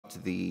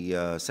start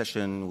the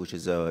session, which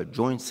is a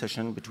joint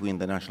session between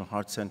the National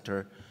Heart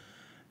Center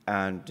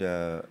and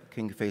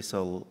King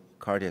Faisal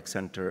Cardiac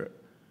Center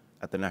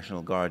at the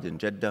National Guard in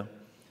Jeddah.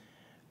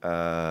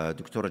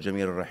 Dr.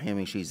 Jamilah Al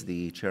Rahimi, she's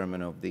the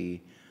chairman of the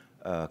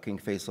King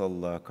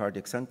Faisal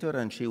Cardiac Center,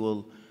 and she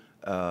will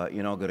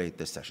inaugurate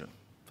this session.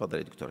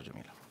 تفضلي دكتورة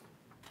جميلة.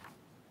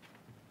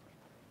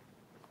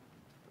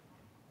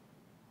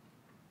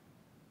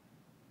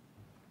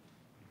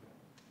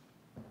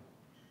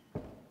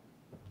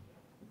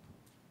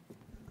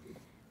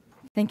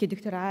 Thank you,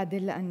 Dr.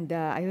 Adil, and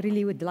I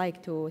really would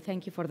like to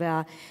thank you for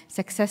the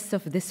success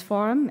of this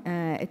forum.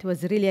 It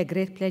was really a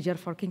great pleasure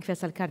for King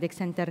Faisal Cardiac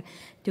Center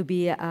to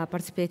be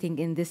participating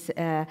in this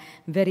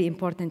very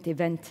important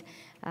event.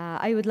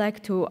 I would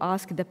like to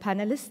ask the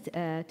panelists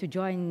to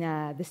join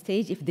the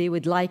stage if they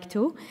would like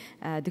to.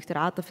 Dr.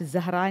 Atif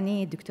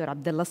Al-Zahrani, Dr.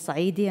 Abdullah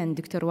Al-Saidi, and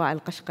Dr. Wa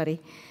Al-Qashqari.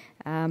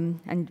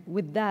 And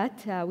with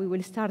that, we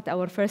will start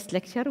our first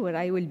lecture, where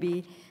I will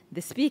be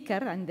the speaker,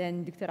 and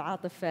then Dr.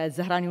 Atif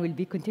Al-Zahrani will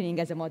be continuing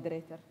as a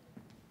moderator.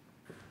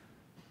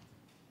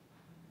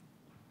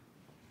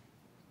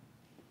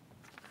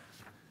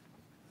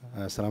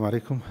 Assalamu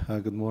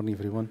alaikum. Good morning,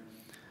 everyone.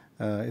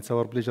 It's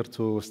our pleasure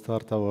to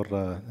start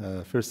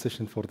our first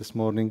session for this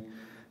morning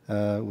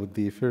with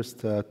the first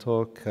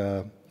talk,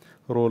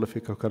 role of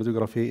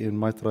echocardiography in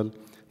mitral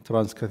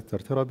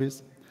transcatheter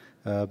therapies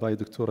by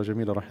Dr.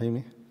 Jamilah Al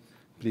Rahimi.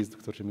 Please,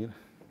 Dr. Jamilah.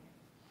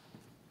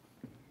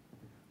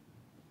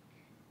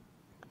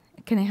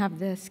 Can I have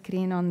the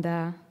screen on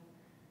the?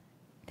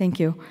 Thank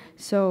you.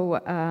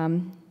 So,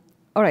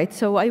 all right,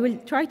 so I will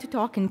try to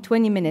talk in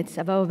 20 minutes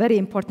about a very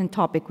important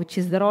topic, which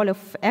is the role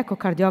of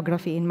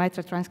echocardiography in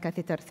mitral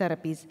transcatheter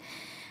therapies.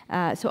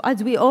 So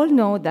as we all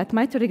know, that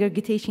mitral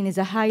regurgitation is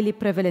a highly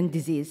prevalent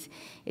disease.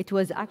 It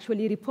was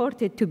actually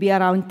reported to be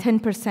around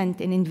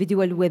 10% in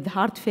individuals with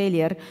heart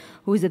failure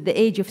who is at the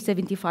age of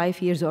 75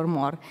 years or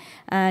more.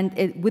 And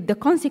with the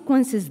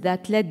consequences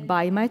that led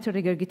by mitral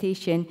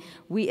regurgitation,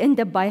 we end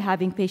up by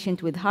having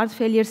patients with heart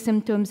failure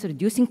symptoms,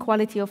 reducing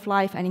quality of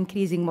life, and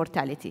increasing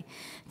mortality.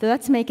 So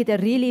that's make it a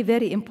really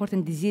very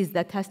important disease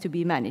that has to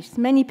be managed.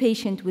 Many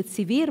patients with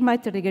severe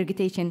mitral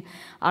regurgitation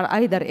are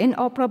either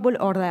inoperable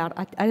or they are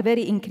at a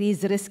very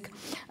increased risk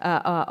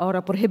or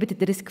a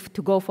prohibited risk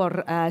to go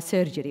for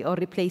surgery or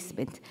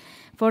replacement.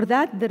 For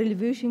that, the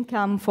revolution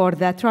came for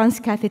the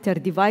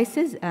transcatheter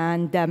devices,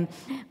 and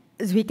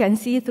as we can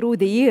see through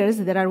the years,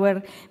 there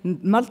were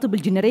multiple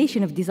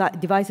generations of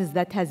devices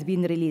that has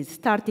been released,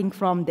 starting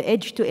from the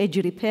edge-to-edge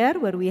repair,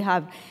 where we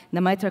have the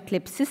mitral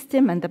clip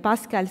system and the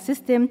Pascal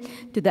system,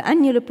 to the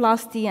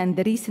annuloplasty and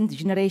the recent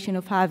generation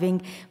of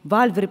having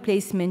valve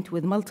replacement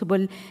with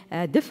multiple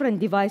different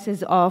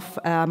devices of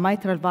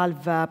mitral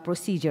valve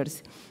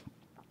procedures.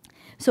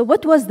 So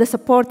what was the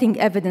supporting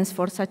evidence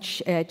for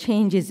such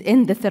changes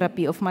in the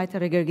therapy of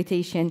mitral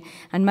regurgitation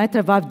and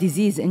mitral valve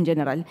disease in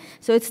general?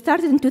 So it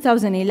started in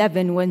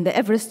 2011 when the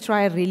Everest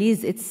trial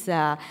released its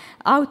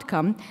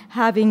outcome,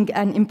 having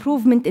an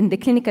improvement in the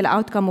clinical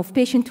outcome of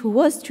patient who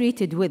was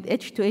treated with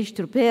edge-to-edge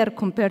repair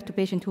compared to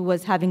patient who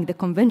was having the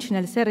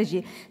conventional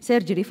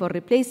surgery for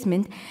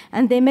replacement.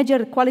 And they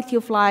measured quality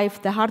of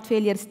life, the heart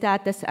failure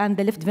status, and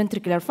the left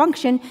ventricular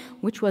function,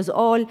 which was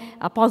all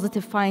a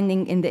positive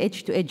finding in the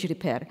edge-to-edge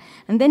repair.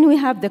 And then we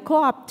have the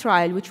co-op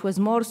trial, which was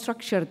more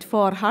structured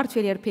for heart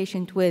failure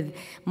patients with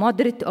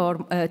moderate or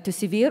to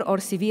severe or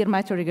severe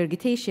mitral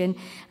regurgitation.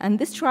 And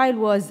this trial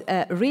was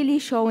really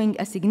showing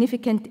a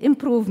significant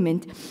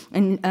improvement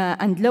in,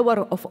 and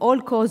lower of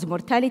all-cause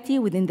mortality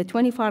within the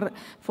 24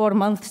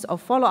 months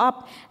of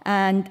follow-up,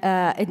 and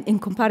in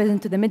comparison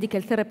to the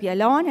medical therapy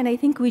alone. And I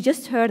think we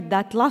just heard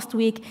that last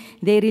week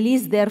they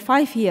released their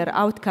 5-year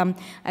outcome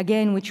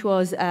again, which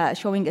was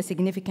showing a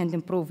significant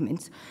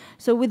improvement.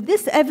 So with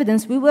this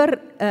evidence, we were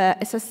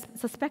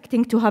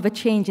suspecting to have a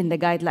change in the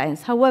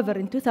guidelines. However,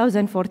 in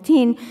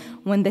 2014,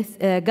 when the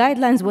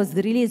guidelines was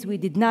released, we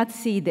did not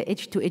see the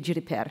edge-to-edge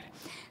repair.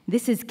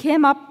 This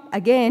came up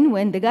again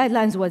when the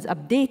guidelines was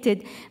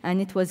updated,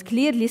 and it was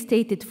clearly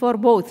stated for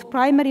both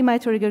primary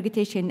mitral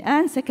regurgitation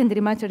and secondary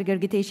mitral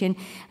regurgitation.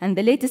 And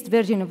the latest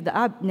version of the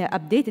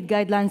updated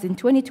guidelines in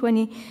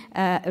 2020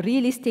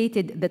 really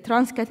stated the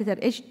transcatheter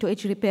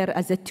edge-to-edge repair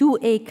as a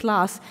 2A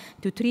class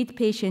to treat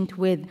patients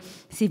with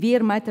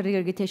severe mitral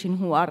regurgitation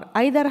who are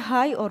either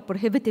high or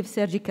prohibitive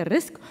surgical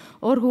risk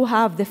or who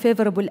have the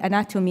favorable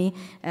anatomy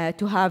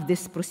to have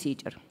this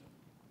procedure.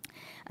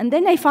 And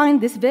then I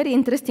find this very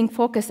interesting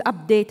focus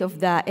update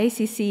of the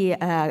ACC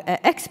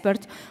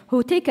expert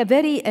who take a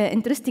very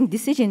interesting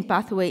decision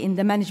pathway in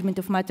the management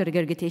of mitral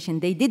regurgitation.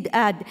 They did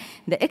add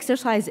the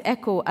exercise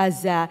echo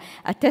as a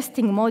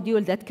testing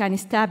module that can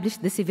establish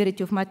the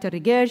severity of mitral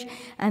regurg,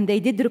 and they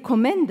did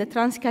recommend the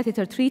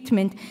transcatheter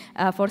treatment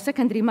for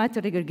secondary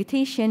mitral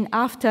regurgitation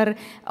after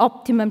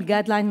optimal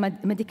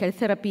guideline medical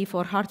therapy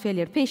for heart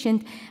failure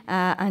patients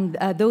and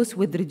those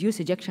with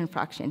reduced ejection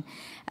fraction.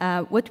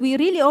 What we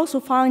really also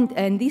found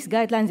in these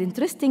guidelines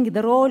interesting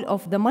the role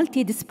of the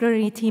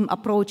multidisciplinary team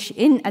approach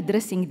in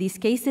addressing these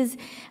cases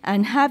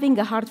and having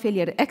a heart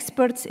failure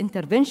experts,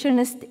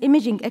 interventionist,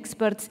 imaging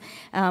experts,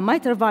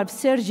 mitral valve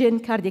surgeon,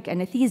 cardiac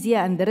anesthesia,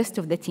 and the rest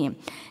of the team.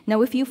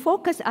 Now, if you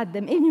focus at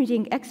the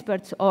imaging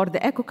experts or the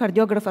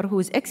echocardiographer who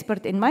is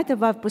expert in mitral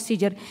valve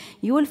procedure,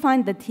 you will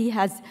find that he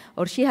has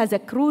or she has a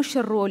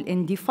crucial role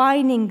in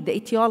defining the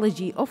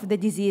etiology of the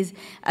disease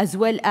as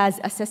well as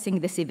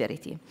assessing the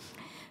severity.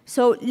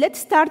 So let's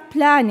start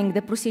planning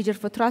the procedure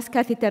for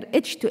transcatheter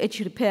edge-to-edge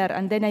repair,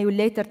 and then I will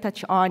later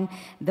touch on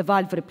the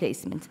valve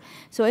replacement.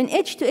 So in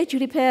edge-to-edge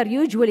repair,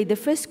 usually the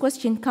first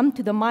question come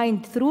to the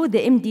mind through the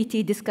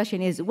MDT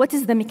discussion is, what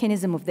is the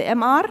mechanism of the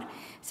MR?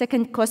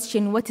 Second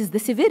question, what is the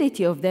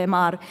severity of the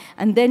MR?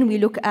 And then we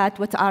look at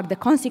what are the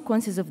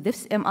consequences of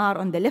this MR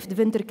on the left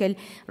ventricle,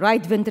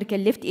 right ventricle,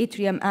 left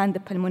atrium, and the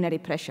pulmonary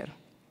pressure.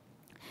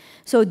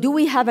 So do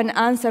we have an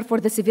answer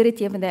for the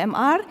severity of the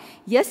MR?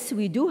 Yes,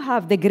 we do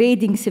have the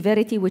grading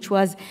severity, which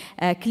was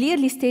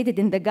clearly stated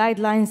in the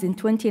guidelines in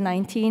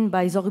 2019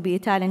 by Zogby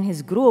et al. And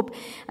his group.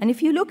 And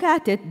if you look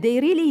at it, they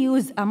really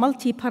use a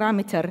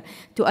multi-parameter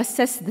to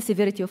assess the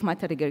severity of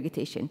mitral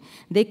regurgitation.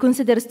 They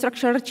consider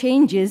structural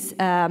changes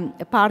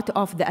part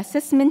of the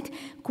assessment,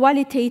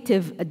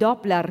 qualitative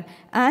Doppler,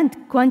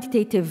 and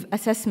quantitative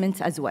assessments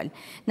as well.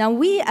 Now,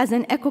 we as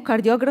an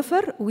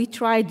echocardiographer, we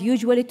tried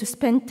usually to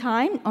spend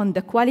time on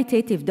the qualitative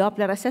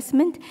Doppler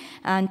assessment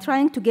and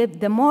trying to get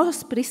the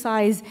most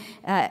precise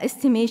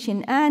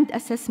estimation and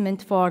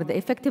assessment for the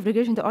effective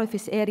regurgitated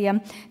orifice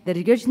area, the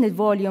regurgitated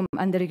volume,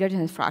 and the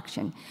regurgitated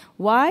fraction.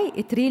 Why?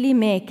 It really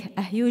makes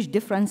a huge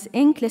difference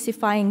in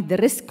classifying the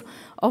risk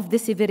of the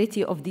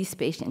severity of these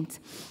patients.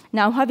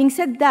 Now, having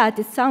said that,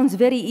 it sounds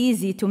very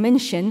easy to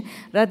mention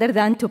rather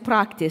than to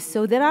practice.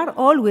 So there are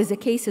always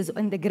cases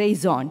in the gray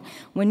zone.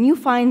 When you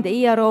find the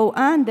ERO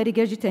and the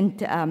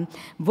regurgitant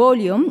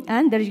volume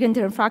and the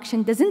regurgitant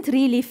fraction doesn't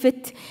really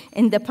fit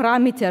in the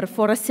parameter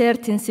for a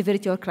certain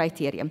severity or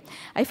criteria.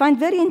 I find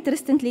very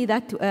interestingly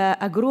that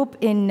a group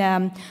in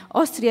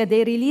Austria,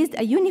 they released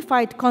a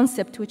unified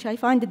concept, which I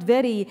find it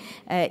very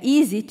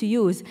easy to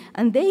use.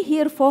 And they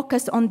here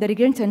focus on the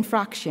regurgitant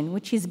fraction,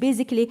 which is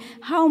basically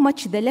how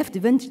much the left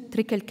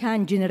ventricle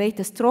can generate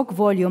a stroke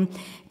volume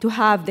to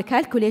have the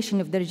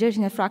calculation of the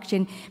regurgitant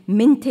fraction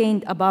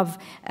maintained above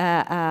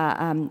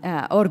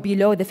or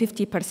below the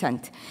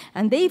 50%.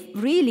 And they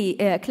really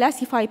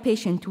classify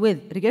patients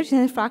with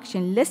regurgitant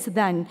fraction less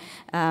than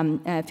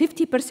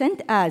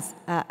 50% as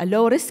a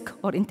low risk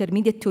or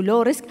intermediate to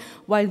low risk,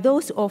 while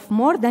those of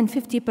more than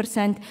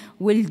 50%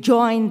 will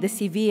join the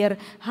severe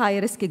high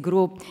risk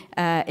group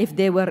if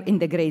they were in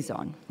the gray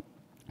zone.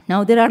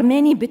 Now, there are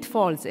many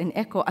pitfalls in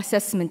echo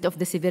assessment of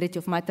the severity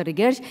of mitral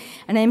regurg,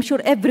 and I'm sure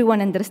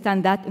everyone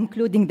understands that,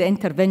 including the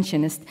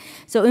interventionist.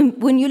 So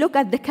when you look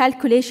at the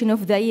calculation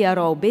of the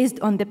ERO based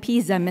on the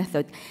PISA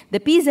method, the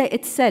PISA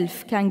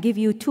itself can give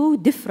you two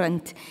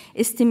different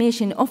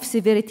estimations of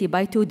severity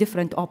by two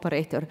different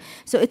operators.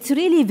 So it's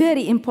really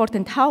very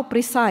important how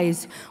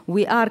precise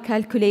we are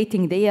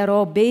calculating the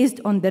ERO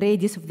based on the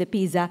radius of the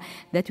PISA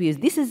that we use.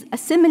 This is a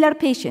similar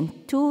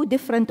patient. Two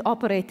different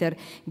operators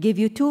give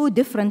you two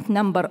different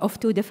numbers of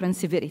two different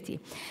severity.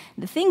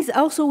 The things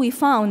also we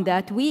found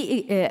that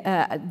we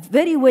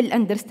very well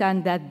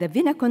understand that the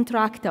vena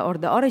contracta or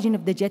the origin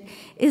of the jet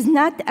is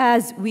not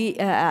as we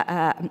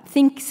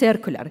think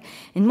circular.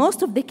 In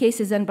most of the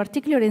cases, and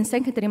particularly in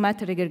secondary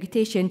mitral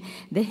regurgitation,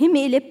 the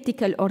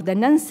hemielliptical or the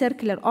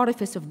non-circular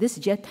orifice of this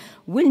jet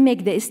will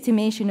make the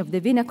estimation of the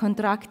vena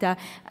contracta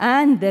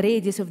and the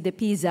radius of the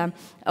PISA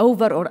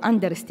over or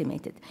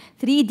underestimated.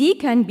 3D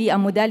can be a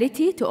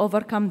modality to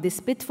overcome these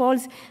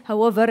pitfalls.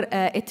 However,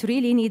 it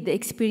really needs the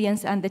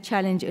experience and the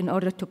challenge in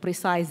order to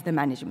precise the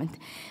management.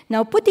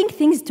 Now, putting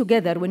things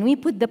together, when we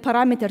put the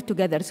parameter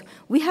together,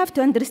 we have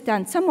to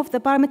understand some of the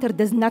parameter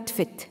does not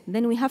fit.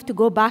 Then we have to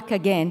go back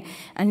again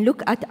and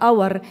look at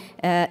our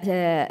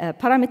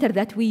parameter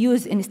that we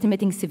use in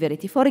estimating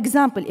severity. For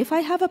example, if I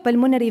have a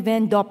pulmonary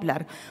vein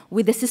Doppler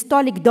with a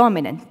systolic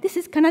dominant,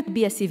 this cannot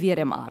be a severe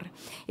MR.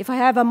 If I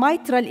have a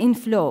mitral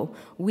inflow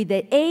with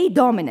the A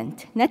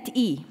dominant, not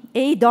E,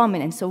 A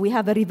dominant, so we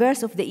have a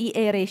reverse of the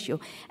EA ratio.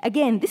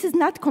 Again, this is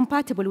not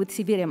compatible with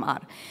severe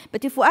MR.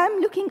 But if I'm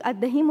looking at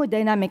the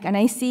hemodynamic and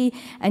I see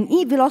an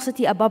E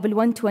velocity above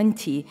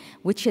 120,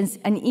 which is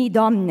an E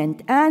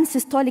dominant, and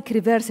systolic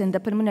reverse in the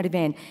pulmonary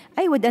vein,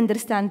 I would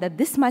understand that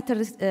this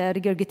mitral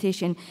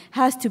regurgitation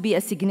has to be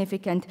a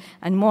significant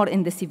and more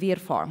in the severe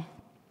form.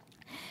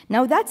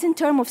 Now, that's in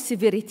terms of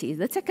severity.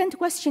 The second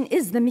question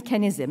is the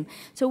mechanism.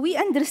 So we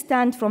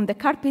understand from the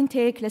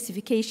Carpentier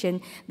classification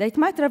that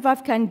mitral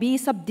valve can be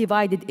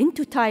subdivided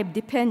into type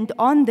depend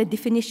on the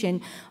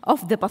definition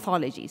of the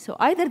pathology. So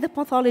either the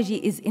pathology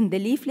is in the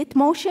leaflet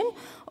motion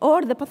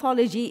or the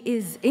pathology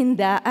is in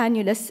the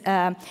annulus,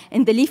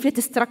 in the leaflet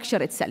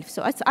structure itself.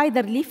 So it's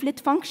either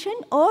leaflet function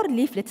or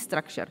leaflet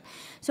structure.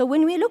 So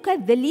when we look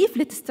at the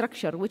leaflet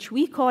structure, which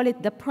we call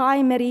it the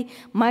primary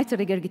mitral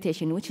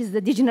regurgitation, which is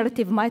the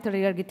degenerative mitral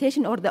regurgitation,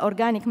 dilatation or the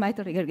organic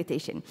mitral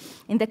regurgitation.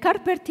 In the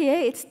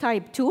Carpentier, it's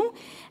type 2,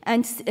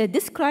 and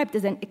described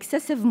as an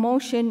excessive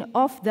motion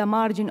of the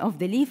margin of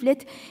the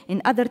leaflet,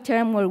 in other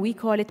terms where we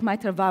call it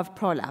mitral valve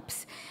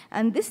prolapse.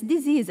 And this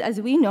disease,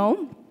 as we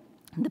know,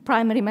 the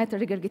primary mitral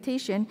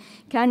regurgitation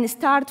can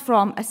start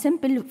from a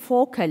simple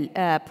focal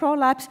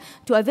prolapse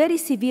to a very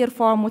severe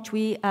form, which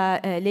we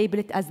label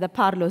it as the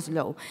Parlow's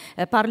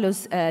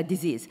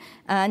disease.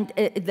 And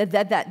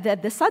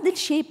the subtle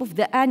shape of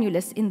the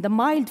annulus in the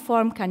mild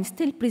form can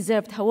still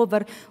preserved.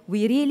 However,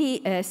 we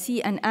really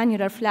see an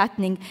annular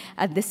flattening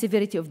at the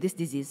severity of this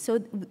disease. So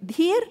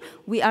here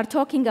we are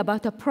talking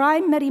about a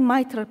primary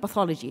mitral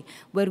pathology,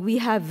 where we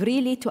have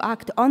really to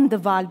act on the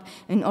valve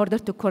in order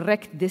to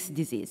correct this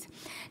disease.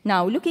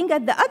 Now, looking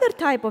at the other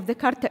type of the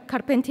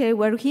Carpentier,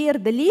 where here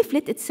the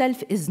leaflet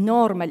itself is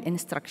normal in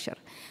structure.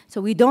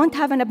 So we don't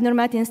have an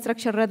abnormality in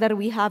structure, rather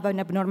we have an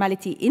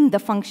abnormality in the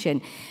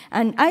function.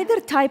 And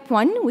either type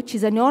 1, which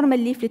is a normal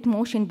leaflet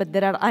motion, but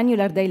there are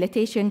annular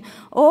dilatation,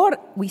 or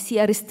we see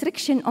a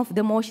restriction of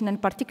the motion,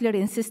 and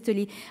particularly in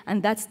systole,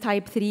 and that's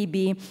type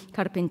 3B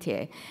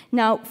Carpentier.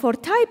 Now, for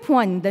type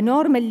 1, the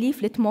normal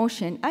leaflet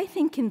motion, I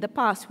think in the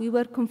past we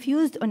were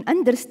confused on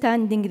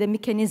understanding the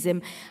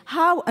mechanism,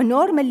 how a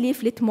normal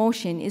leaflet motion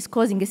is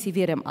causing a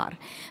severe MR.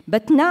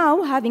 But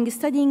now, having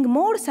studying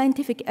more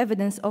scientific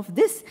evidence of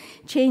this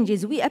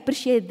changes, we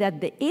appreciate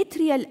that the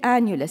atrial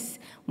annulus,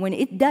 when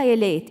it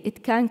dilates,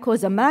 it can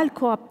cause a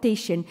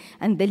malcoaptation,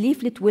 and the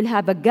leaflet will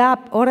have a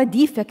gap or a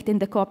defect in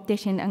the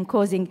coaptation and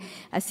causing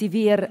a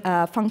severe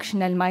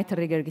functional mitral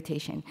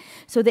regurgitation.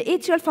 So the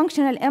atrial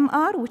functional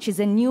MR, which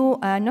is a new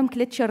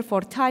nomenclature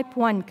for type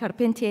 1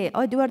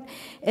 Carpentier-Edwards,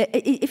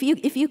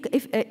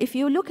 if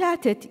you look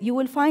at it, you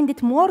will find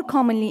it more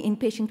commonly in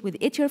patients with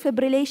atrial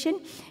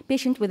fibrillation,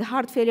 patients with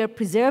heart failure,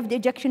 preserved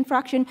ejection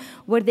fraction,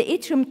 where the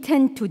atrium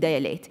tend to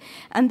dilate.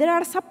 And there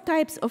are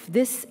subtypes of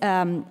this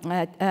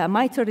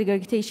mitral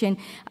regurgitation.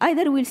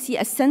 Either we'll see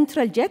a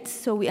central jet,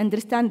 so we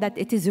understand that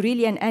it is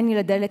really an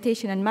annular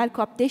dilatation and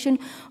malcoaptation,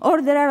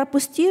 or there are a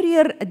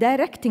posterior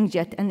directing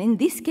jet. And in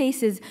these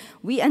cases,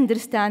 we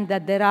understand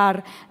that there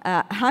are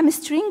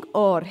hamstring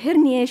or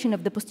herniation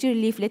of the posterior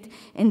leaflet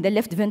in the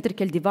left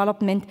ventricle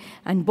development,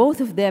 and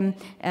both of them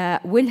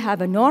will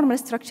have a normal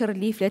structural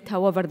leaflet,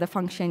 however, the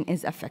function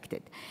is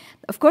affected.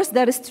 Of course,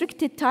 the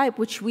restricted type,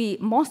 which we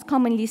most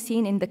commonly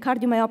seen in the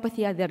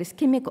cardiomyopathy, either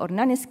ischemic or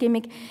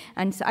non-ischemic,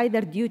 and it's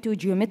either due to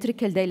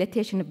geometrical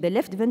dilatation of the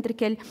left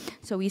ventricle.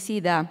 So we see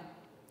the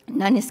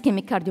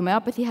non-ischemic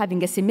cardiomyopathy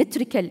having a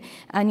symmetrical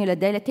annular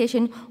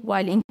dilatation,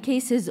 while in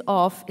cases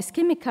of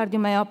ischemic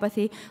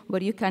cardiomyopathy,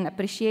 where you can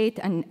appreciate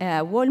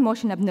a wall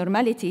motion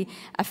abnormality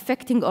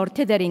affecting or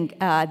tethering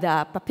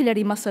the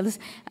papillary muscles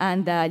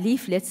and the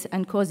leaflets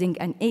and causing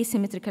an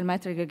asymmetrical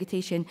mitral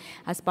regurgitation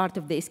as part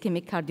of the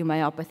ischemic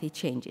cardiomyopathy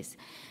changes.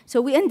 So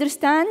we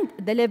understand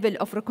the level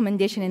of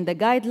recommendation in the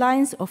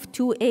guidelines of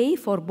 2A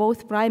for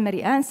both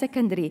primary and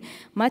secondary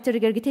mitral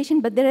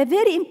regurgitation, but there are a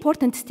very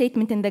important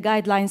statement in the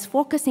guidelines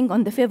focusing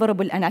on the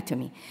favorable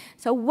anatomy.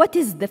 So what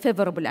is the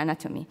favorable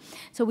anatomy?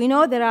 So we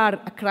know there are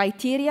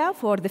criteria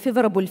for the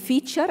favorable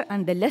feature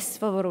and the less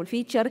favorable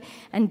feature,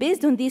 and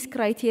based on these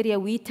criteria,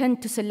 we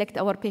tend to select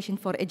our patient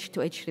for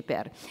edge-to-edge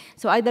repair.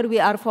 So either we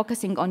are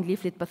focusing on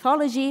leaflet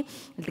pathology,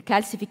 the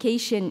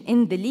calcification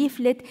in the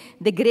leaflet,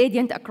 the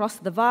gradient across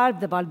the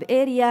valve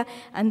area,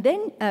 and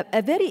then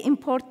a very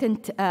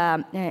important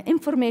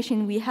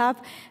information we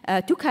have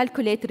to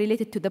calculate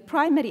related to the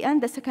primary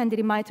and the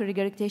secondary mitral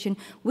regurgitation,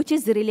 which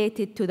is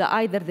related to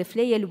either the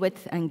flail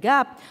width and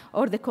gap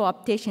or the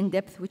coaptation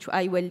depth, which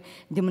I will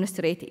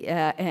demonstrate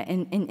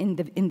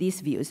in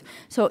these views.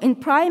 So in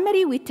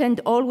primary, we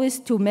tend always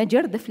to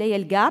measure the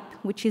flail gap,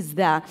 which is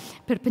the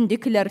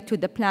perpendicular to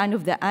the plan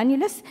of the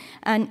annulus,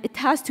 and it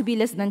has to be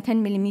less than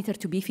 10 millimeter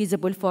to be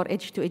feasible for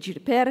edge-to-edge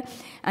repair.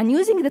 And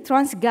using the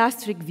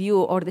transgastric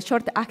view or the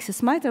short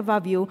axis mitral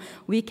valve view,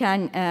 we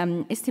can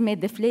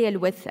estimate the flail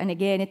width, and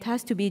again, it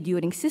has to be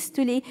during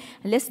systole,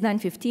 less than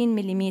 15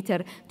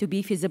 millimeter to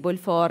be feasible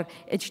for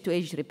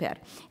edge-to-edge repair.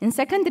 In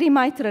secondary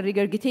mitral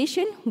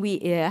regurgitation, we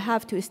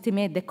have to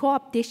estimate the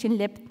coaptation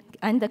depth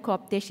and the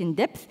coaptation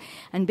depth,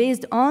 and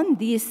based on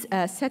these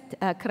set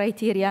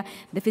criteria,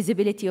 the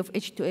feasibility of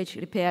edge-to-edge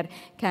repair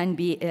can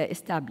be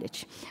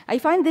established. I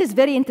find this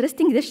very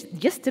interesting. This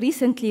just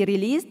recently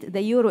released,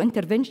 the Euro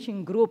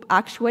intervention group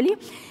actually,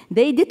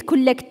 they did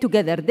collect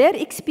together their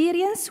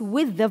experience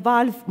with the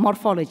valve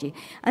morphology,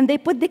 and they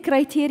put the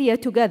criteria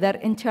together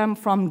in terms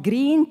from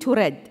green to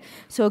red.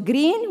 So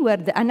green, where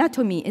the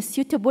anatomy is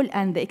suitable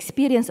and the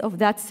experience of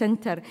that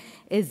center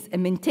is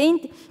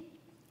maintained,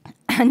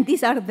 and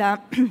these are the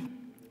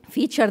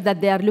feature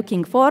that they are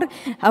looking for.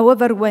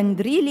 However, when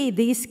really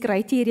these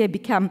criteria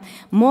become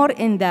more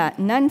in the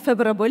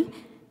non-favorable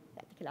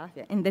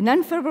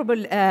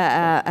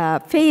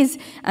phase,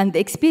 and the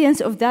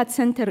experience of that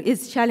center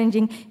is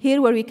challenging,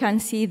 here where we can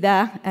see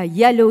the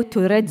yellow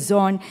to red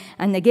zone.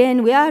 And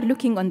again, we are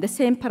looking on the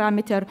same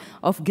parameter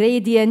of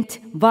gradient,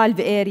 valve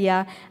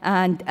area,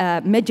 and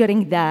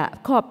measuring the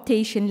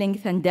coaptation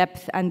length and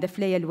depth and the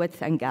flail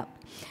width and gap.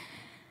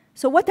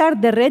 So what are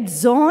the red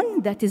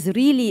zone that is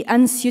really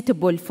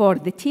unsuitable for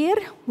the tear?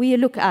 We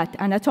look at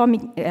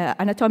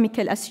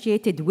anatomical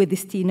associated with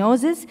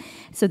stenosis.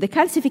 So the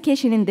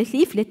calcification in the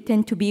leaflet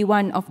tend to be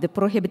one of the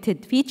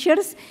prohibited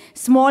features.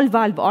 Small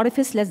valve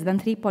orifice less than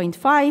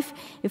 3.5.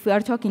 If we are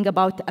talking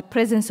about a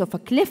presence of a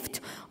cleft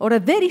or a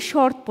very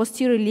short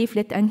posterior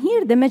leaflet, and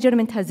here the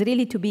measurement has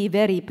really to be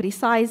very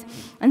precise.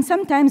 And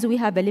sometimes we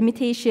have a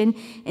limitation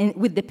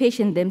with the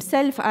patient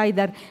themselves.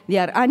 Either they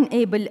are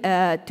unable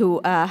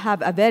to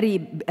have a very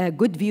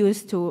good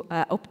views to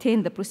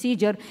obtain the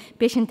procedure.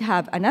 Patient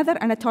have another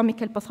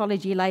anatomical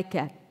pathology like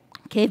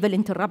cable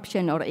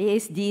interruption or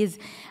ASDs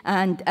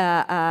and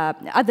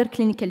other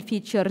clinical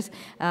features.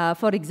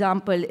 For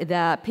example,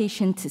 the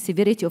patient's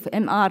severity of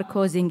MR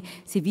causing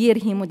severe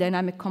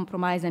hemodynamic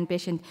compromise, and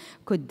patient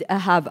could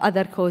have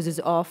other causes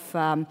of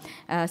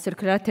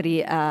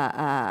circulatory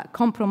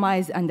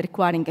compromise and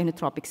requiring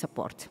inotropic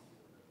support.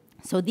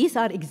 So these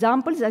are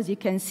examples, as you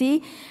can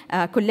see,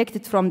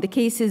 collected from the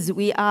cases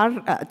we are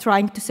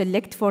trying to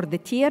select for the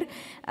tear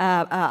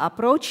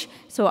approach.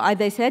 So as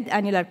I said,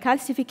 annular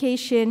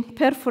calcification,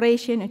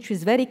 perforation, which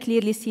is very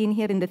clearly seen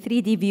here in the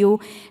 3D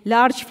view,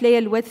 large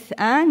flail width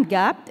and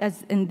gap,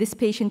 as in this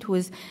patient who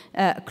is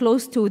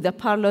close to the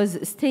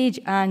Parlow's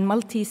stage, and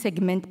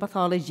multi-segment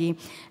pathology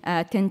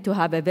tend to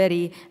have a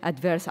very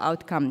adverse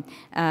outcome.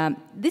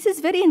 This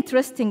is very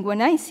interesting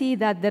when I see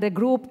that there are a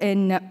group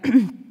in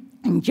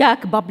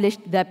Jack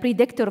published the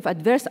predictor of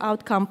adverse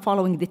outcome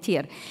following the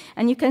tear.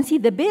 And you can see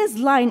the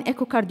baseline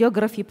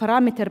echocardiography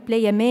parameter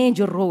play a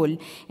major role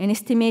in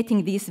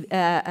estimating these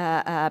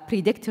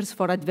predictors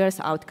for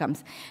adverse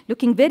outcomes.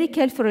 Looking very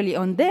carefully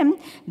on them,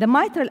 the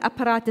mitral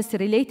apparatus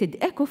related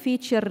echo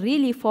feature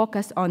really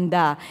focus on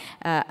the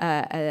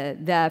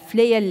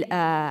flail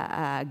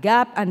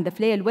gap and the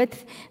flail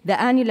width, the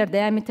annular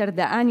diameter,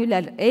 the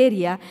annular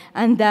area,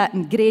 and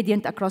the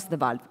gradient across the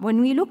valve.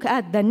 When we look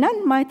at the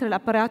non-mitral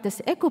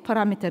apparatus echo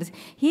parameters,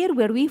 here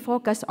where we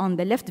focus on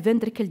the left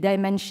ventricle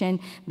dimension,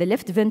 the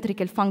left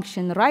ventricle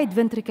function, right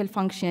ventricle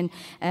function,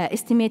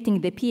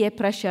 estimating the PA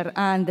pressure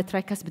and the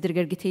tricuspid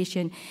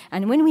regurgitation.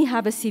 And when we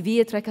have a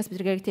severe tricuspid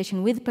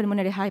regurgitation with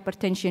pulmonary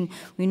hypertension,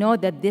 we know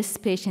that this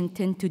patient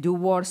tend to do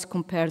worse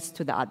compared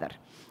to the other.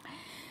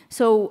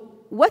 So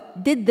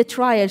what did the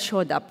trial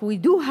showed up? We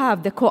do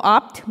have the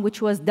co-opt, which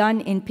was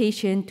done in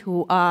patients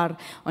who are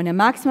on a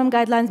maximum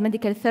guidelines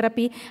medical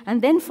therapy,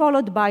 and then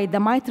followed by the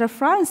Mitral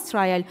France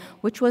trial,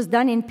 which was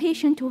done in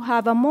patients who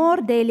have a more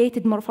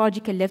dilated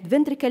morphological left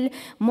ventricle,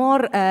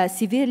 more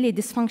severely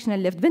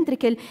dysfunctional left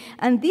ventricle.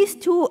 And these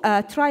two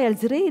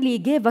trials really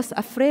gave us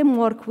a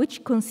framework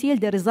which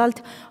concealed the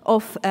result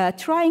of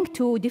trying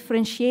to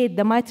differentiate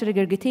the mitral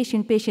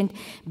regurgitation patient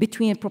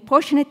between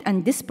proportionate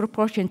and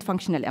disproportionate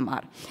functional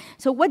MR.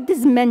 So what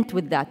is meant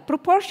with that?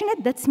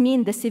 Proportionate, that's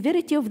mean the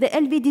severity of the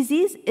LV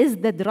disease is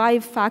the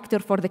drive factor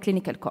for the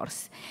clinical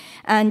course.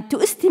 And to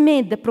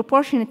estimate the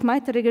proportionate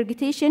mitral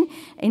regurgitation,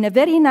 in a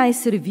very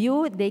nice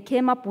review, they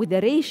came up with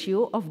a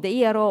ratio of the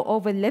ERO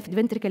over left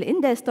ventricle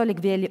in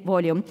diastolic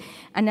volume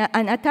and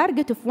a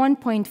target of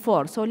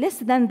 1.4. So less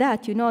than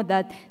that, you know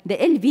that the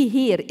LV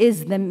here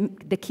is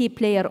the key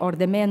player or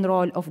the main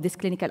role of this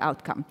clinical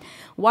outcome.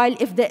 While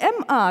if the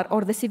MR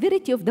or the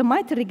severity of the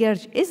mitral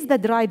regurg is the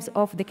drives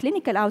of the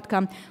clinical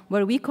outcome,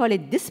 where we call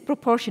it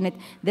disproportionate,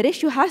 the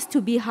ratio has to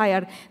be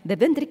higher. The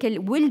ventricle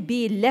will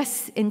be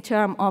less in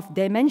terms of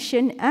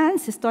dimension and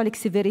systolic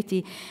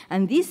severity.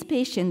 And these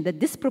patients, the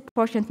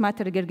disproportionate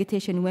mitral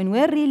regurgitation, when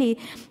we're really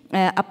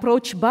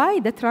approached by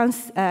the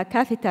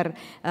transcatheter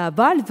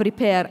valve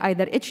repair,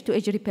 either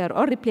edge-to-edge repair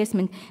or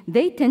replacement,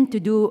 they tend to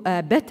do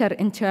better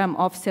in terms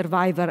of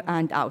survivor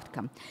and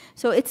outcome.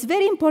 So it's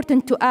very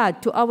important to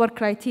add to our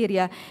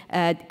criteria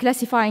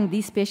classifying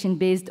these patients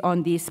based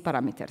on these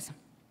parameters.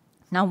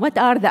 Now, what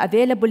are the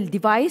available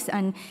devices,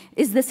 and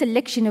is the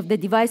selection of the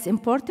device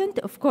important?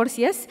 Of course,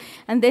 yes,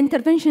 and the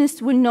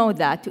interventionist will know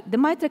that. The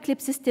mitral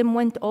clip system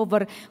went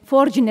over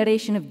 4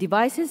 generations of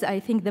devices. I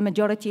think the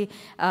majority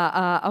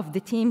of the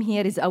team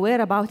here is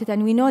aware about it,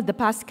 and we know the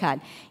Pascal.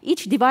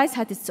 Each device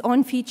had its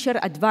own feature,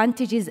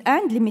 advantages,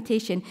 and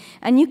limitation,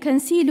 and you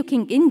can see,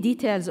 looking in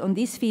details on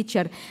this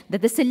feature,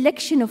 that the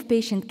selection of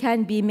patient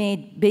can be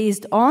made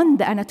based on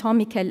the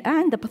anatomical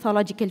and the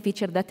pathological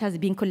feature that has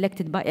been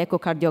collected by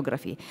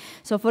echocardiography.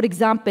 So for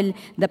example,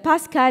 the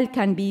Pascal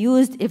can be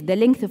used if the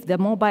length of the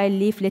mobile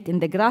leaflet in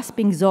the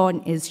grasping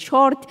zone is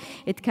short.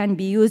 It can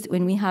be used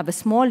when we have a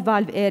small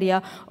valve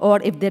area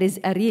or if there is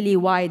a really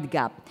wide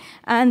gap.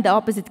 And the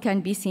opposite can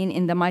be seen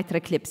in the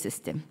mitral clip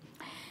system.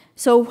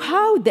 So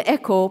how the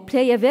echo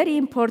play a very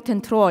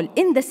important role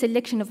in the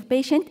selection of a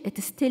patient, it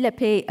is still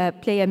play a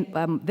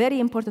very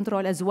important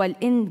role as well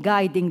in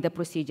guiding the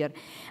procedure.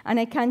 And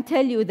I can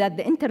tell you that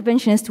the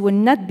interventionist will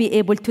not be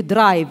able to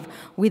drive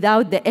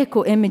without the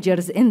echo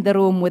imagers in the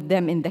room with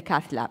them in the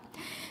cath lab.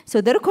 So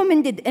the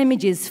recommended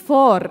images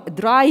for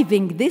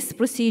driving these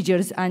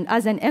procedures, and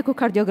as an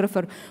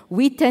echocardiographer,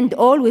 we tend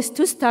always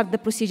to start the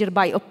procedure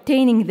by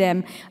obtaining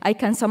them. I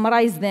can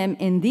summarize them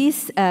in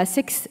these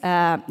 6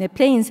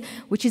 planes,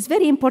 which is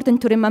very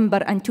important to remember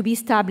and to be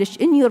established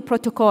in your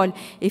protocol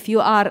if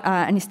you are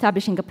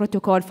establishing a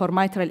protocol for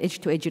mitral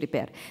edge-to-edge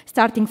repair.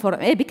 Starting from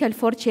apical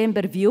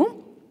 4-chamber view,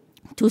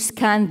 to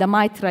scan the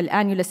mitral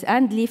annulus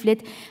and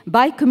leaflet,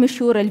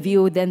 bicommissural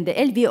view, then the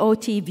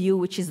LVOT view,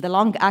 which is the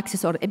long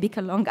axis or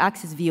apical long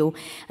axis view.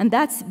 And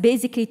that's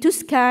basically to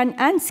scan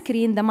and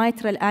screen the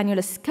mitral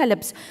annulus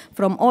scallops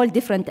from all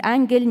different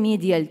angles,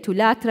 medial to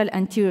lateral,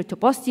 anterior to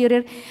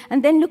posterior.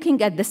 And then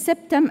looking at the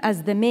septum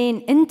as the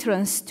main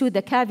entrance to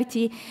the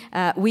cavity,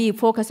 we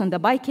focus on the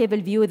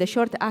bicaval view, the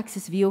short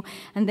axis view,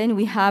 and then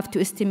we have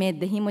to estimate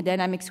the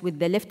hemodynamics with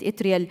the left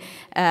atrial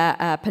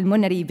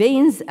pulmonary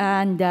veins,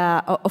 and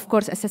of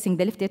course, assessing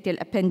the left atrial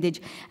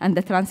appendage and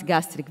the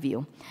transgastric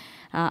view.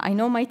 I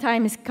know my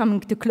time is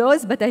coming to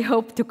close, but I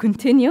hope to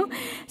continue.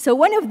 So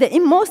one of the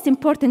most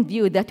important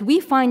views that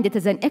we find it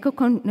as an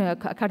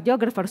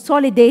echocardiographer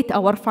solidate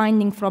our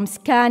finding from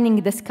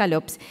scanning the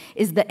scallops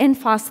is the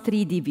NFAS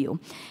 3D view,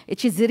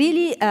 which is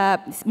really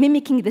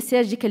mimicking the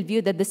surgical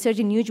view that the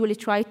surgeon usually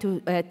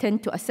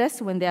tend to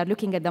assess when they are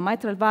looking at the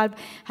mitral valve.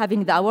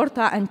 Having the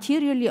aorta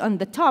anteriorly on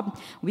the top,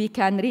 we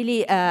can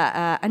really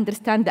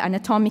understand the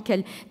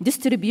anatomical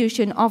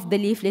distribution of the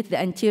leaflet, the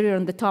anterior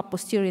on the top,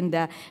 posterior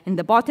in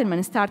the bottom,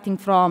 and starting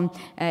from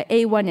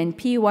A1 and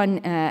P1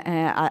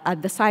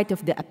 at the site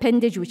of the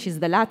appendage, which is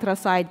the lateral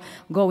side,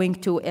 going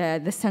to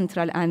the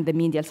central and the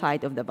medial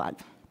side of the valve.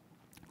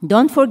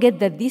 Don't forget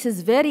that this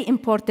is very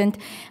important,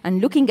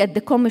 and looking at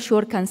the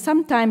commissure can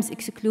sometimes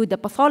exclude the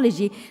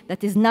pathology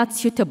that is not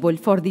suitable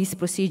for this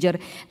procedure.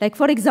 Like,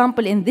 for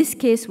example, in this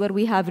case where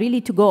we have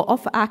really to go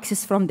off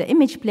axis from the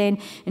image plane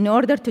in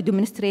order to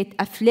demonstrate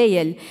a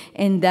flail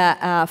in the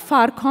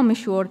far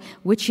commissure,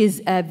 which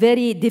is a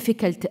very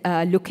difficult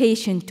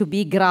location to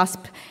be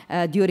grasped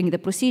during the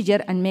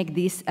procedure and make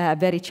this a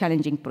very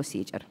challenging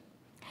procedure.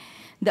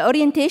 The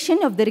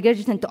orientation of the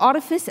regurgitant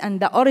orifice and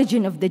the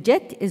origin of the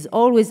jet is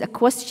always a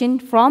question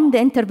from the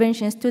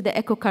interventionist to the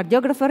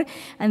echocardiographer,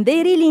 and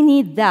they really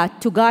need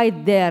that to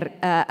guide their,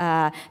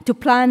 to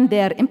plan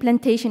their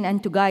implantation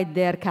and to guide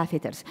their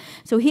catheters.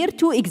 So here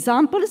 2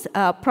 examples,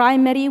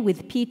 primary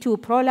with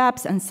P2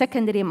 prolapse and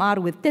secondary MR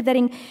with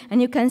tethering,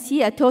 and you can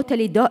see a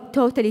totally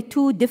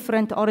 2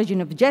 different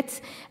origin of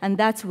jets, and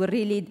that's will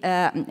really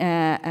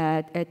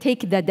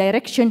take the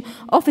direction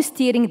of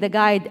steering the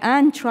guide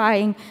and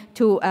trying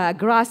to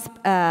grasp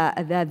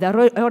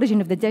the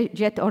origin of the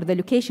jet or the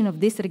location of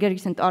this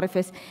regurgitant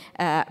orifice,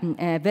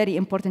 very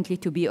importantly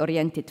to be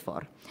oriented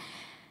for.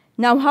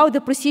 Now, how the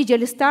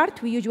procedure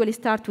starts? We usually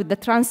start with the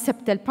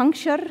transseptal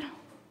puncture.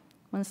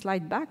 One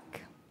slide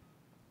back.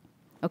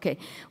 Okay,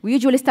 we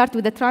usually start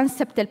with the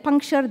transseptal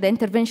puncture. The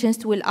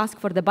interventionist will ask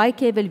for the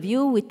bicaval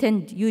view. We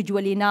tend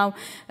usually now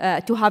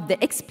to have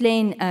the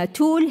X-plane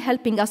tool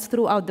helping us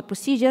throughout the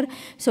procedure.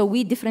 So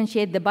we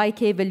differentiate the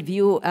bicaval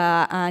view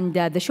and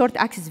the short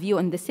axis view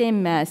on the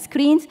same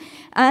screens.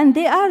 And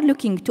they are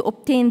looking to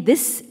obtain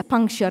this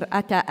puncture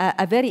at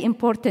a very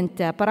important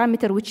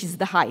parameter, which is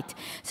the height.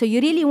 So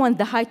you really want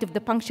the height of the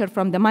puncture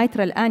from the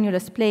mitral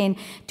annulus plane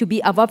to be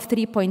above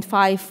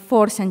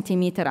 3.54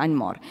 centimeter and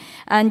more.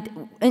 And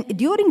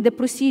during the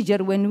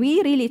procedure, when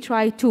we really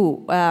try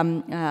to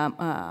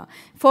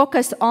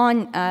focus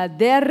on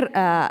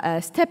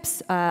their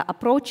steps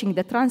approaching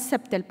the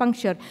transseptal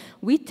puncture,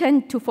 we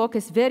tend to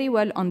focus very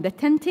well on the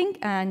tenting,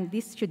 and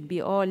this should be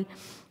all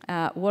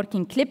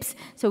working clips.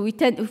 So we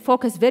tend to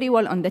focus very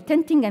well on the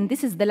tenting, and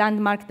this is the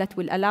landmark that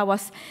will allow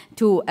us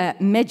to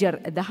measure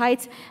the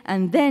heights.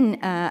 And then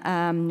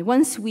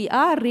once we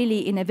are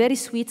really in a very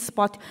sweet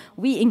spot,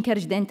 we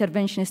encourage the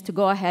interventionist to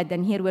go ahead,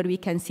 and here where we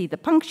can see the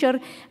puncture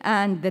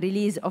and the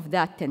release of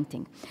that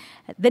tenting.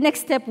 The next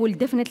step will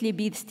definitely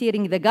be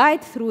steering the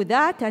guide through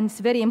that, and it's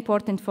very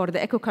important for the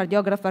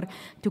echocardiographer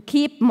to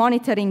keep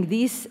monitoring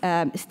these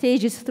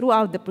stages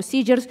throughout the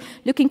procedures,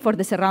 looking for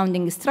the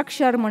surrounding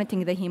structure,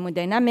 monitoring the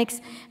hemodynamics,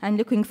 and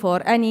looking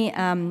for any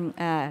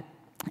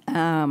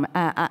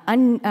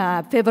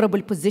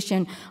unfavorable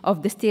position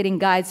of the steering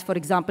guides, for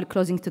example,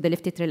 closing to the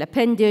left atrial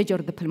appendage or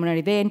the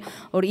pulmonary vein,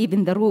 or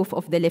even the roof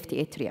of the left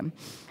atrium.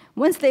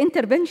 Once the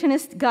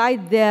interventionists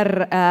guide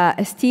their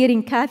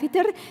steering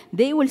catheter,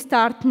 they will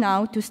start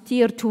now to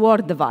steer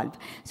toward the valve.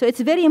 So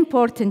it's very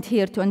important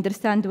here to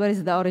understand where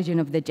is the origin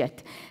of the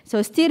jet.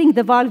 So steering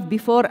the valve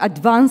before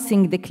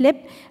advancing the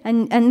clip,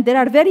 and there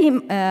are very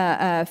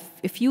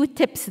few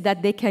tips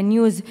that they can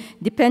use,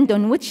 depend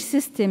on which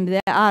system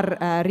they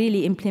are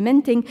really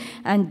implementing,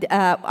 and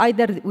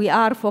either we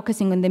are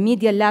focusing on the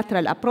medial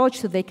lateral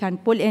approach, so they can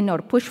pull in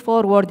or push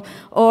forward,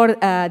 or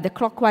the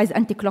clockwise,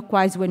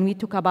 anti-clockwise when we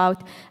talk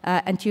about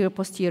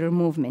anterior-posterior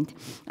movement.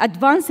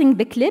 Advancing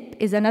the clip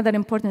is another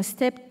important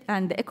step,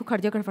 and the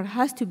echocardiographer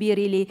has to be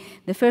really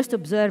the first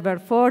observer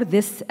for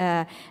this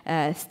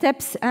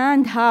steps,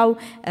 and how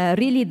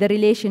really the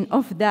relation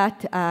of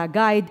that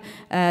guide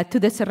to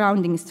the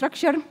surrounding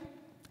structure.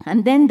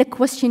 And then the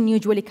question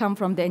usually comes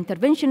from the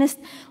interventionist,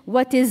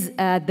 what is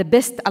the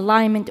best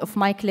alignment of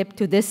my clip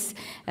to this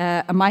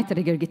mitral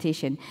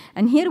regurgitation?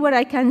 And here where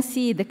I can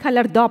see the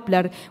color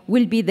Doppler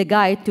will be the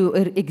guide to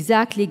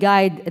exactly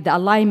guide the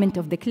alignment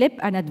of the clip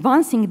and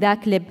advancing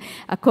that clip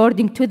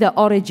according to the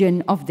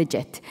origin of the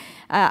jet.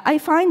 I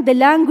find the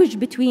language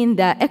between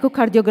the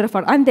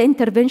echocardiographer and the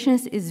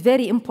interventionist is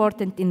very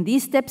important in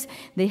these steps.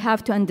 They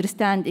have to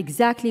understand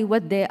exactly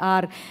what they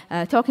are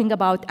talking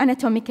about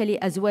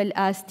anatomically as well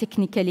as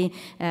technically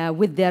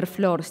with their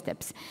floor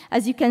steps.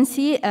 As you can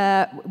see,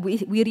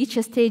 we reach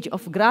a stage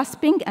of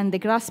grasping, and the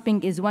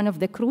grasping is one of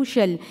the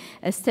crucial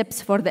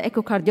steps for the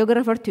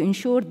echocardiographer to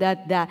ensure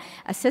that the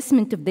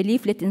assessment of the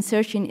leaflet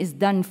insertion is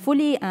done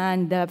fully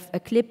and the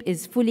clip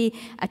is fully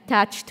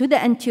attached to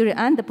the anterior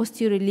and the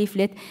posterior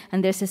leaflet,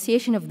 and the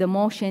association of the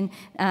motion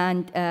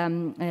and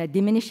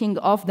diminishing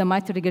of the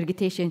mitral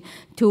regurgitation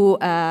to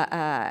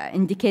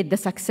indicate the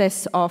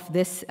success of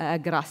this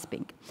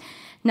grasping.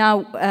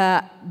 Now,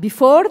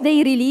 before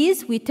they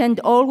release, we tend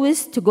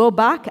always to go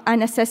back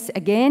and assess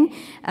again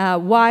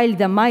while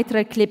the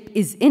mitral clip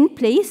is in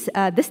place,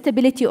 the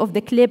stability of the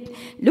clip,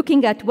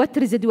 looking at what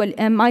residual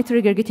mitral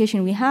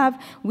regurgitation we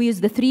have. We use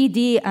the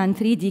 3D and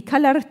 3D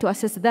color to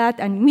assess that,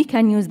 and we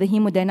can use the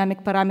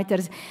hemodynamic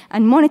parameters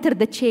and monitor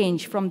the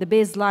change from the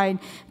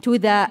baseline to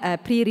the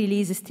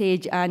pre-release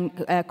stage and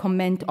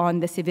comment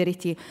on the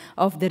severity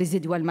of the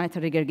residual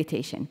mitral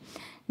regurgitation.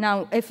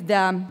 Now, if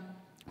the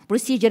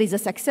procedure is a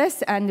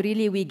success and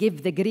really we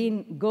give the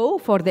green go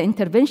for the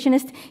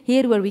interventionist,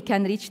 here where we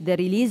can reach the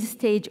release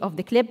stage of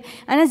the clip.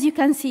 And as you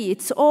can see,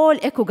 it's all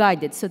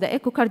echo-guided. So the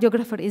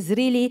echocardiographer is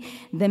really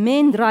the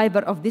main driver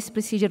of this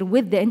procedure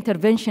with the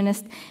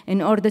interventionist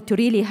in order to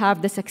really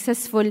have the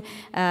successful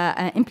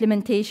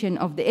implementation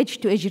of the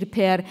edge-to-edge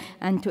repair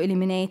and to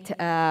eliminate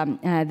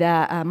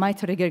the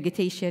mitral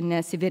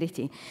regurgitation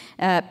severity.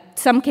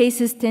 Some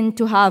cases tend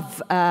to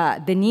have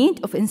the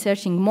need of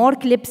inserting more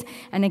clips,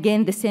 and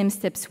again, the same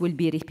steps will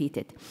be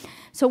repeated.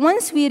 So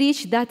once we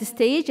reach that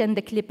stage and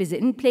the clip is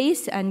in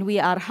place and we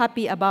are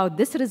happy about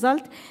this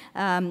result,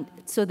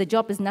 so the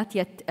job is not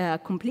yet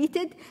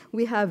completed,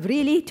 we have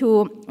really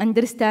to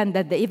understand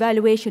that the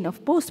evaluation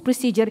of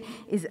post-procedure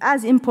is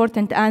as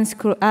important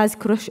as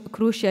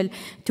crucial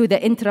to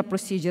the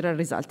intra-procedural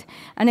result.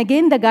 And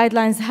again, the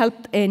guidelines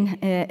helped in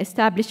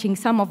establishing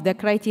some of the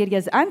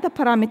criteria and the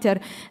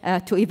parameter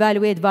to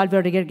evaluate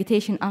valvular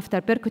regurgitation after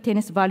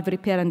percutaneous valve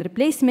repair and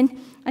replacement.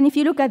 And if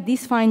you look at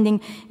these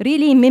findings,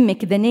 really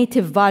mimic the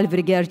native valve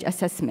regurg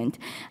assessment.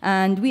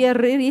 And we are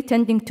really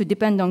tending to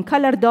depend on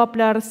color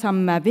Doppler,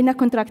 some vena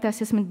contracta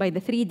assessment by the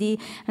 3D,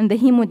 and the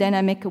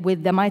hemodynamic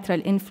with the mitral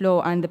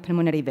inflow and the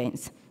pulmonary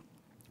veins.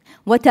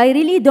 What I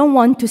really don't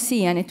want to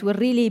see, and it will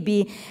really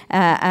be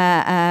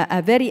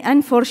a very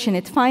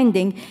unfortunate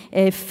finding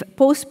if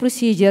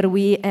post-procedure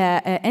we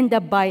end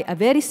up by a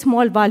very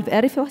small valve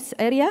orifice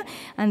area,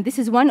 and this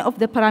is one of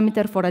the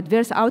parameters for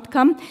adverse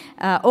outcome,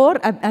 or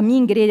a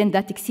mean gradient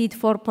that exceeds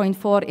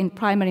 4.4 in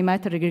primary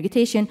mitral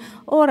regurgitation,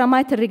 or a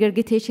mitral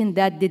regurgitation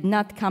that did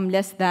not come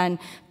less than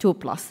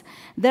 2+.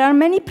 There are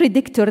many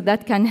predictors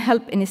that can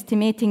help in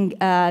estimating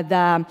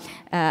the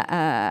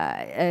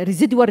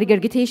residual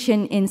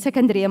regurgitation in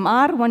secondary MR.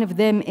 One of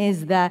them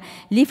is the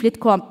leaflet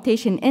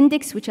coaptation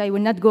index, which I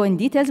will not go in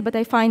details, but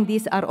I find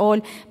these are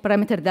all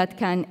parameters that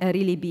can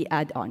really be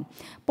added on.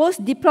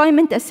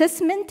 Post-deployment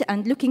assessment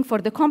and looking for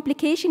the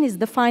complication is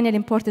the final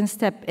important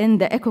step in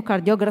the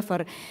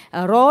echocardiographer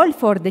role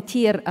for the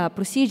TEER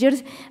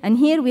procedures. And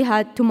here we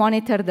had to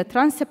monitor the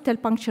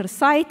transseptal puncture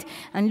site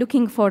and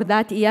looking for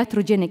that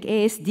iatrogenic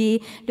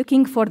ASD,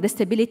 looking for the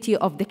stability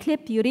of the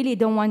clip. You really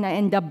don't want to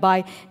end up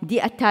by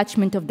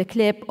detachment of the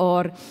clip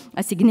or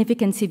a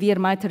significant severe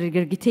mitral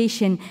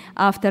regurgitation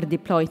after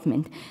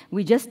deployment.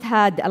 We just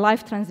had a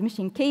live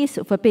transmission case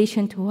of a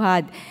patient who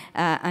had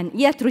an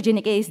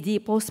iatrogenic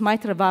ASD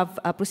post-mitral valve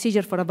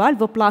procedure for a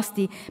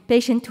valvoplasty,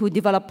 patient who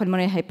developed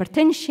pulmonary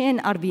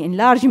hypertension, RV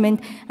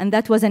enlargement, and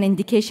that was an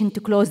indication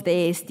to close the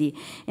ASD.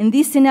 In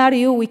this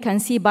scenario, we can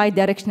see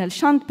bidirectional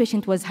shunt,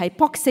 patient was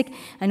hypoxic,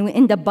 and we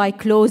end up by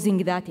closing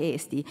that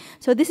ASD.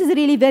 So this is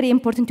really very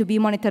important to be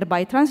monitored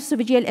by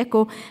transesophageal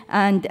echo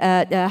and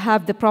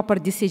have the proper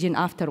decision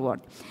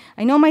afterward.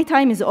 I know my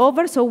time is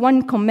over, so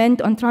one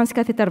comment on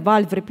transcatheter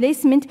valve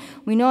replacement.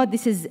 We know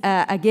this is,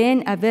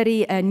 again, a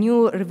very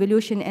new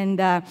revolution in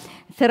the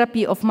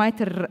therapy of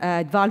mitral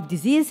valve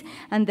disease,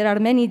 and there are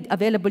many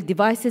available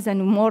devices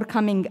and more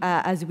coming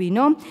as we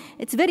know.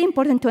 It's very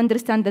important to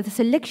understand that the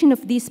selection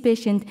of these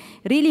patients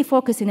really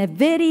focus on a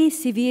very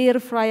severe,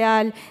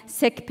 frail,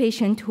 sick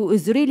patient who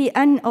is really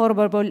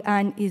unoperable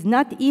and is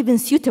not even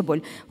suitable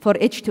for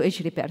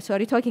edge-to-edge repair. So are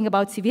you talking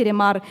about severe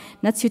MR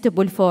not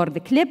suitable for the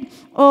clip,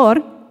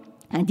 or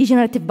a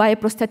degenerative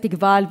bioprosthetic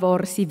valve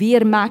or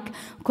severe MAC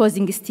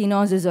causing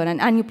stenosis or an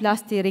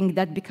annuloplasty ring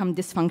that become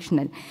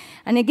dysfunctional.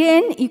 And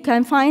again, you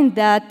can find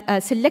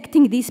that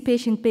selecting these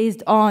patients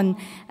based on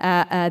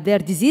their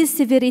disease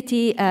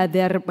severity,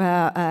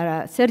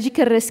 their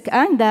surgical risk,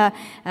 and the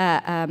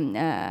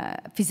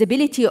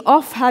feasibility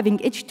of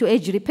having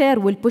edge-to-edge repair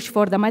will push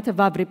for the mitral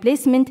valve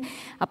replacement,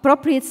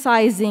 appropriate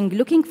sizing,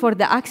 looking for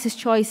the access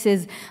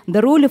choices,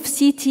 the role of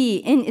CT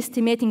in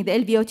estimating the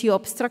LVOT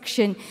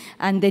obstruction,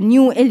 and the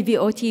new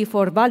LVOT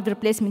for valve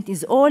replacement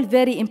is all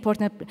very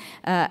important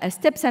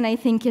steps. And I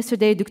think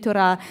yesterday,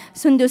 Dr.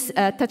 Sundus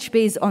touched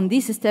base on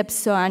these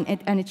steps, and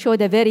it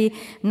showed a very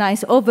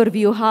nice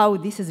overview how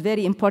this is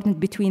very important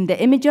between the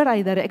imager,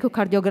 either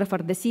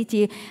echocardiographer, the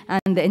CT,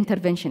 and the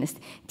interventionist.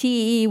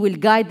 TEE will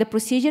guide the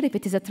procedure if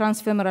it is a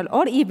transfemoral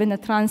or even a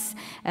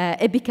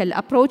transapical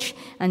approach,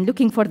 and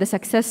looking for the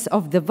success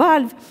of the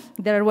valve.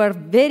 There were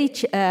very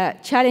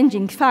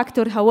challenging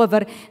factors,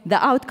 however,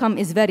 the outcome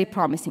is very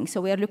promising.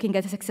 So we are looking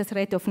at a success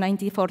rate of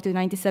 94 to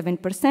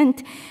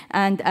 97%,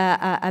 and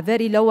a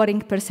very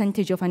lowering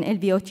percentage of an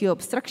LVOT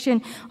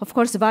obstruction. Of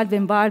course, valve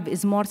in valve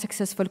is more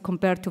successful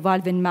compared to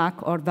valve in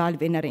MAC or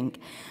valve in a ring.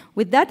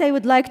 With that, I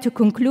would like to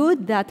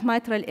conclude that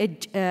mitral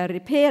edge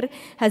repair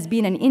has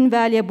been an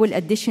invaluable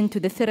addition to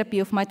the therapy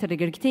of mitral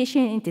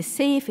regurgitation. It is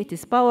safe, it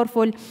is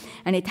powerful,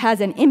 and it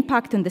has an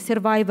impact on the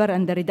survivor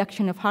and the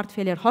reduction of heart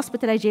failure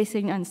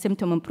hospitalization and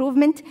symptom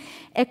improvement.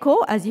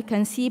 Echo, as you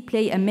can see,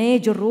 play a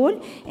major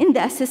role in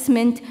the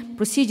assessment,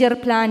 procedure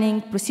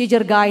planning,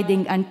 procedure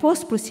guiding, and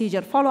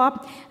post-procedure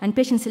follow-up, and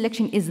patient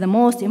selection is the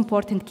most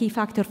important key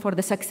factor for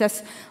the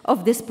success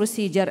of this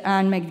procedure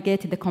and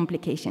mitigate the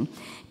complication.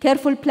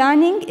 Careful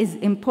planning is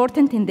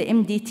important in the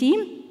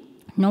MDT,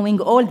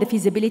 knowing all the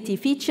feasibility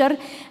feature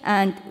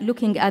and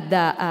looking at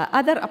the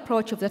other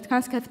approach of the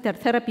transcatheter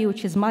therapy,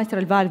 which is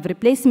mitral valve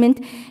replacement.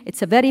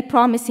 It's a very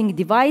promising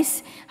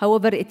device.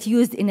 However, it's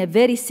used in a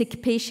very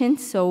sick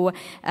patient, so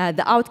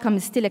the outcome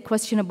is still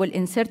questionable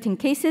in certain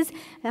cases.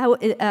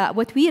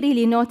 What we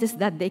really noticed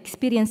that the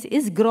experience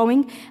is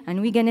growing, and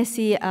we're going to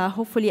see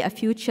hopefully a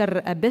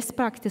future best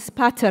practice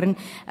pattern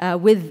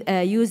with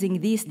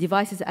using these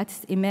devices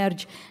as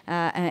emerge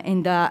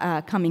in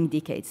the coming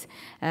decades.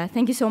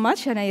 Thank you so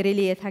much, and I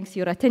really thanks for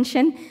your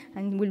attention,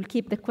 and we'll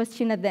keep the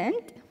question at the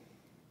end.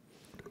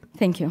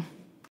 Thank you.